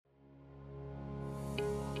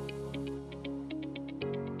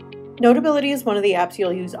Notability is one of the apps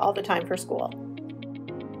you'll use all the time for school.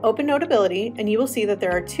 Open Notability and you will see that there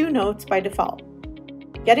are 2 notes by default.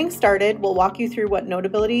 Getting Started will walk you through what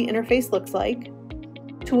Notability interface looks like.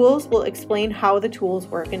 Tools will explain how the tools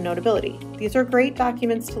work in Notability. These are great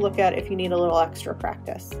documents to look at if you need a little extra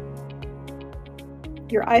practice.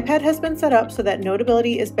 Your iPad has been set up so that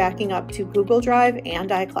Notability is backing up to Google Drive and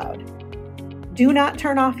iCloud. Do not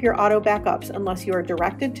turn off your auto backups unless you are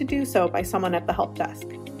directed to do so by someone at the help desk.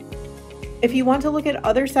 If you want to look at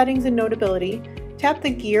other settings in Notability, tap the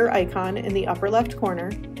gear icon in the upper left corner,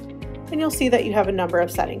 and you'll see that you have a number of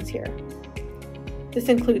settings here. This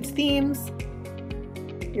includes themes,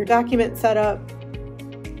 your document setup,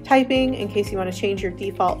 typing in case you want to change your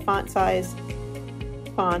default font size,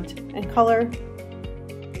 font and color,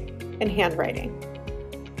 and handwriting.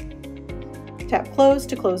 Tap Close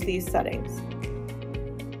to close these settings.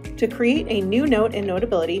 To create a new note in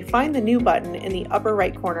Notability, find the New button in the upper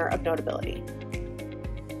right corner of Notability.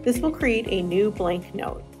 This will create a new blank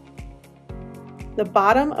note. The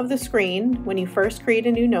bottom of the screen, when you first create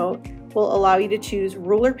a new note, will allow you to choose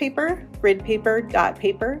ruler paper, grid paper, dot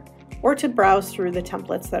paper, or to browse through the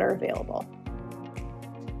templates that are available.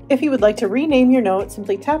 If you would like to rename your note,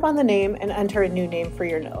 simply tap on the name and enter a new name for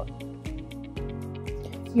your note.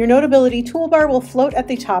 Your Notability toolbar will float at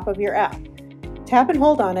the top of your app. Tap and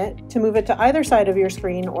hold on it to move it to either side of your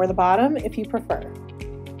screen or the bottom if you prefer.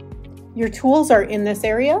 Your tools are in this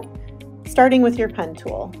area, starting with your pen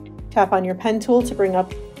tool. Tap on your pen tool to bring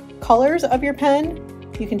up colors of your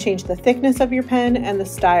pen. You can change the thickness of your pen and the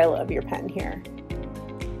style of your pen here.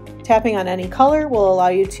 Tapping on any color will allow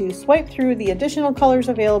you to swipe through the additional colors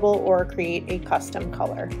available or create a custom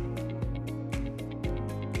color.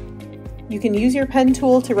 You can use your pen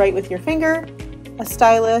tool to write with your finger, a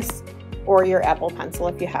stylus, or your Apple Pencil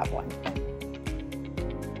if you have one.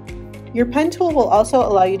 Your pen tool will also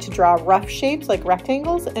allow you to draw rough shapes like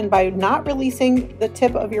rectangles, and by not releasing the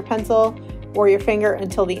tip of your pencil or your finger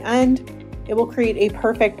until the end, it will create a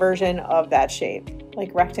perfect version of that shape,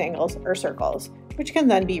 like rectangles or circles, which can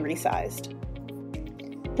then be resized.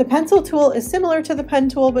 The pencil tool is similar to the pen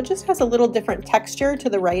tool, but just has a little different texture to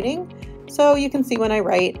the writing, so you can see when I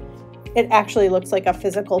write, it actually looks like a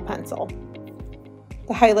physical pencil.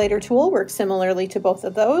 The highlighter tool works similarly to both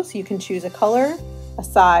of those. You can choose a color, a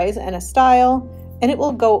size, and a style, and it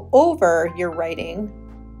will go over your writing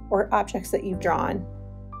or objects that you've drawn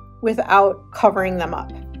without covering them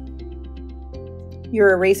up. Your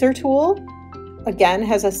eraser tool, again,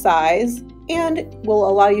 has a size and will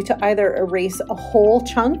allow you to either erase a whole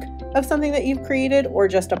chunk of something that you've created or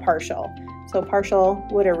just a partial. So partial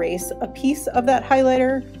would erase a piece of that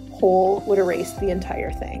highlighter, whole would erase the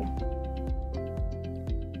entire thing.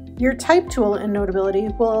 Your type tool in Notability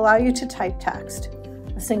will allow you to type text.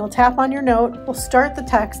 A single tap on your note will start the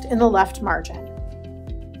text in the left margin.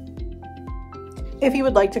 If you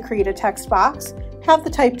would like to create a text box, have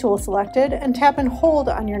the type tool selected and tap and hold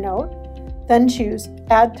on your note, then choose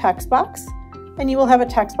Add Text Box, and you will have a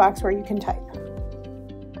text box where you can type.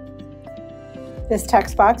 This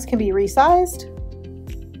text box can be resized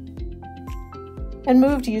and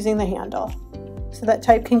moved using the handle, so that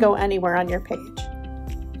type can go anywhere on your page.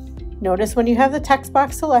 Notice when you have the text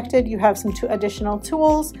box selected, you have some additional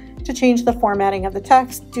tools to change the formatting of the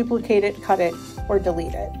text, duplicate it, cut it, or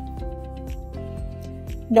delete it.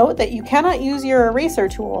 Note that you cannot use your eraser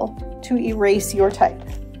tool to erase your type.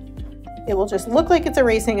 It will just look like it's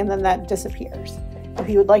erasing and then that disappears. If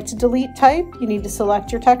you would like to delete type, you need to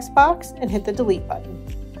select your text box and hit the delete button.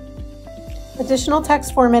 Additional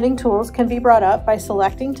text formatting tools can be brought up by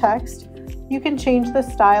selecting text. You can change the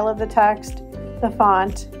style of the text, the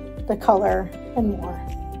font, the color, and more.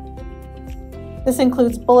 This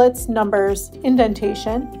includes bullets, numbers,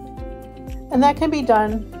 indentation, and that can be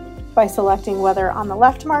done by selecting whether on the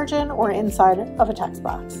left margin or inside of a text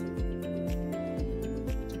box.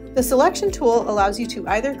 The selection tool allows you to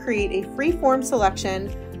either create a free-form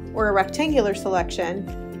selection or a rectangular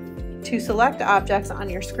selection to select objects on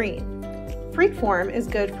your screen. Freeform is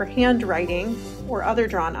good for handwriting or other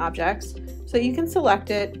drawn objects, so you can select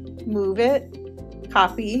it, move it,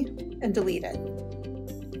 copy, and delete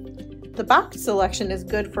it. The box selection is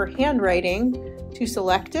good for handwriting. To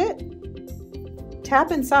select it,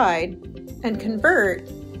 tap inside and convert,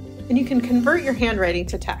 and you can convert your handwriting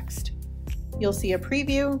to text. You'll see a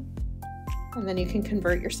preview, and then you can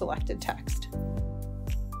convert your selected text.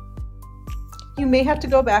 You may have to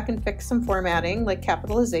go back and fix some formatting, like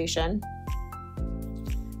capitalization,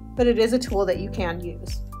 but it is a tool that you can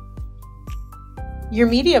use. Your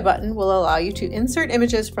media button will allow you to insert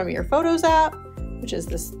images from your Photos app, which is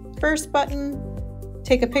this first button,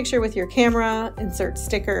 take a picture with your camera, insert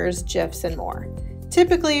stickers, GIFs, and more.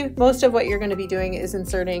 Typically, most of what you're going to be doing is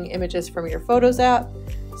inserting images from your Photos app,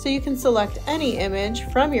 so you can select any image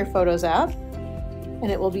from your Photos app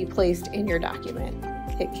and it will be placed in your document.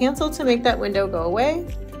 Hit cancel to make that window go away,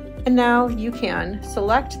 and now you can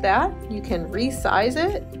select that, you can resize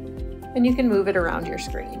it, and you can move it around your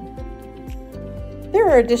screen. There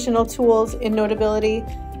are additional tools in Notability.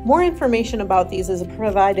 More information about these is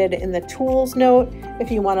provided in the Tools note if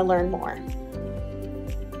you want to learn more.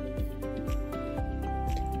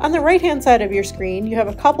 On the right-hand side of your screen, you have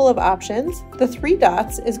a couple of options. The 3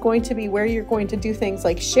 dots is going to be where you're going to do things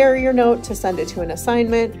like share your note to send it to an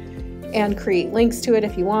assignment and create links to it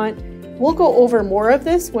if you want. We'll go over more of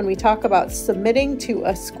this when we talk about submitting to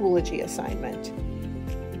a Schoology assignment.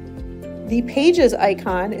 The Pages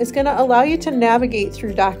icon is going to allow you to navigate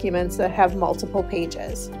through documents that have multiple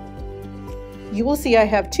pages. You will see I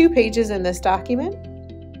have 2 pages in this document.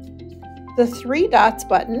 The 3 dots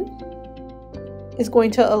button is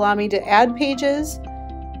going to allow me to add pages,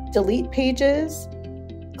 delete pages,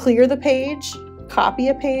 clear the page, copy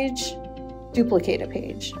a page, duplicate a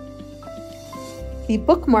page. The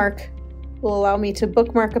bookmark will allow me to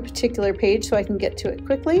bookmark a particular page so I can get to it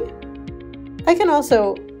quickly. I can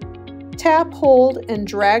also tap, hold, and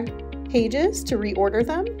drag pages to reorder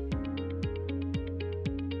them.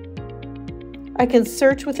 I can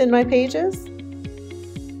search within my pages,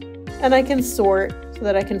 and I can sort so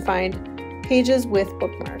that I can find pages with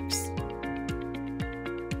bookmarks.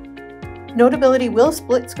 Notability will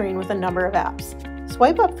split screen with a number of apps.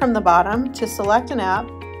 Swipe up from the bottom to select an app,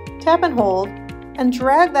 tap and hold, and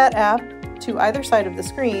drag that app to either side of the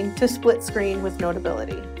screen to split screen with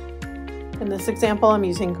Notability. In this example, I'm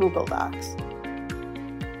using Google Docs.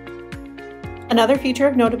 Another feature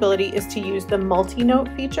of Notability is to use the multi-note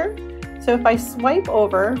feature. So if I swipe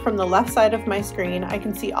over from the left side of my screen, I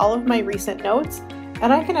can see all of my recent notes,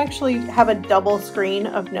 and I can actually have a double screen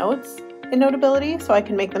of notes in Notability, so I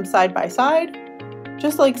can make them side by side.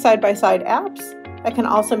 Just like side-by-side apps, I can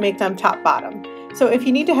also make them top-bottom. So if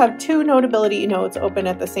you need to have 2 Notability notes open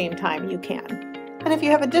at the same time, you can. And if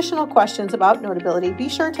you have additional questions about Notability, be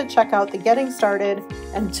sure to check out the Getting Started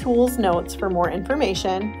and Tools notes for more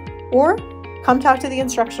information, or come talk to the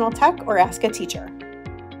instructional tech or ask a teacher.